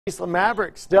Eastland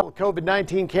Mavericks dealt with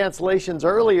COVID-19 cancellations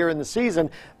earlier in the season,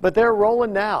 but they're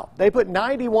rolling now. They put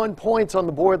 91 points on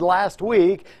the board last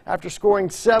week after scoring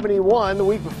 71 the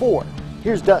week before.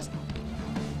 Here's Dusty.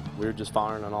 We were just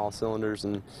firing on all cylinders,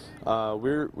 and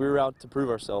we were out to prove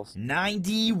ourselves.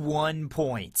 91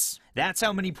 points. That's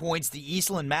how many points the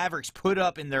Eastland Mavericks put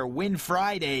up in their win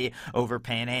Friday over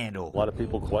Panhandle. A lot of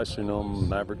people question them.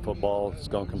 Maverick football has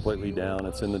gone completely down.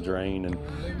 It's in the drain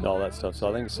and all that stuff. So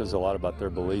I think it says a lot about their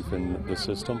belief in the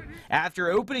system.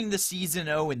 After opening the season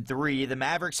 0-3, the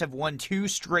Mavericks have won 2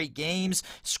 straight games,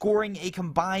 scoring a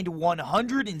combined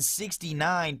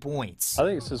 169 points. I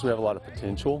think it says we have a lot of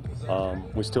potential.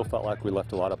 We still felt like we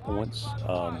left a lot of points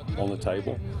on the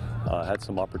table. Had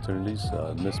some opportunities,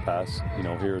 missed pass,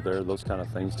 here or there, those kind of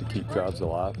things to keep drives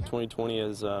alive. 2020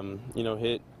 has,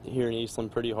 hit here in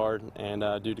Eastland pretty hard,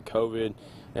 and due to COVID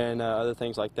and other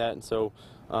things like that. And so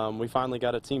we finally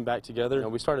got a team back together.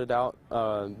 We started out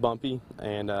bumpy,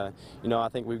 and I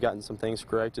think we've gotten some things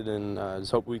corrected, and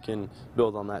just hope we can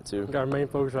build on that too. Our main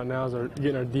focus right now is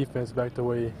getting our defense back the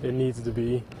way it needs to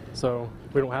be, so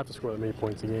we don't have to score that many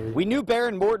points a game. We knew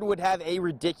Baron Morton would have a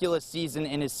ridiculous season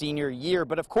in his senior year,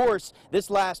 but of course, this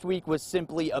last week was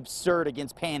simply absurd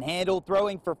against Panhandle,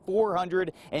 throwing for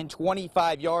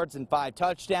 425 yards and 5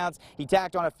 touchdowns. He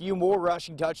tacked on a few more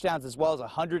rushing touchdowns as well as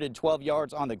 112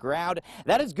 yards on the ground.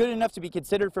 That is good enough to be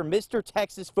considered for Mr.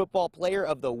 Texas Football Player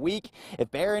of the Week. If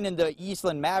Baron and the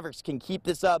Eastland Mavericks can keep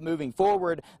this up moving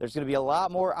forward, there's going to be a lot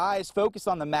more eyes focused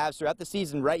on the Mavs throughout the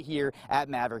season right here at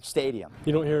Maverick Stadium.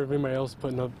 You don't hear of anybody else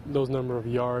putting up those number of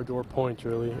yards or points,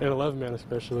 really, and 11-man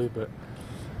especially, but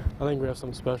I think we have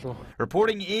something special.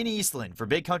 Reporting in Eastland for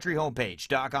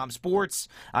BigCountryHomepage.com Sports,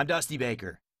 I'm Dusty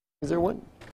Baker. Is there one?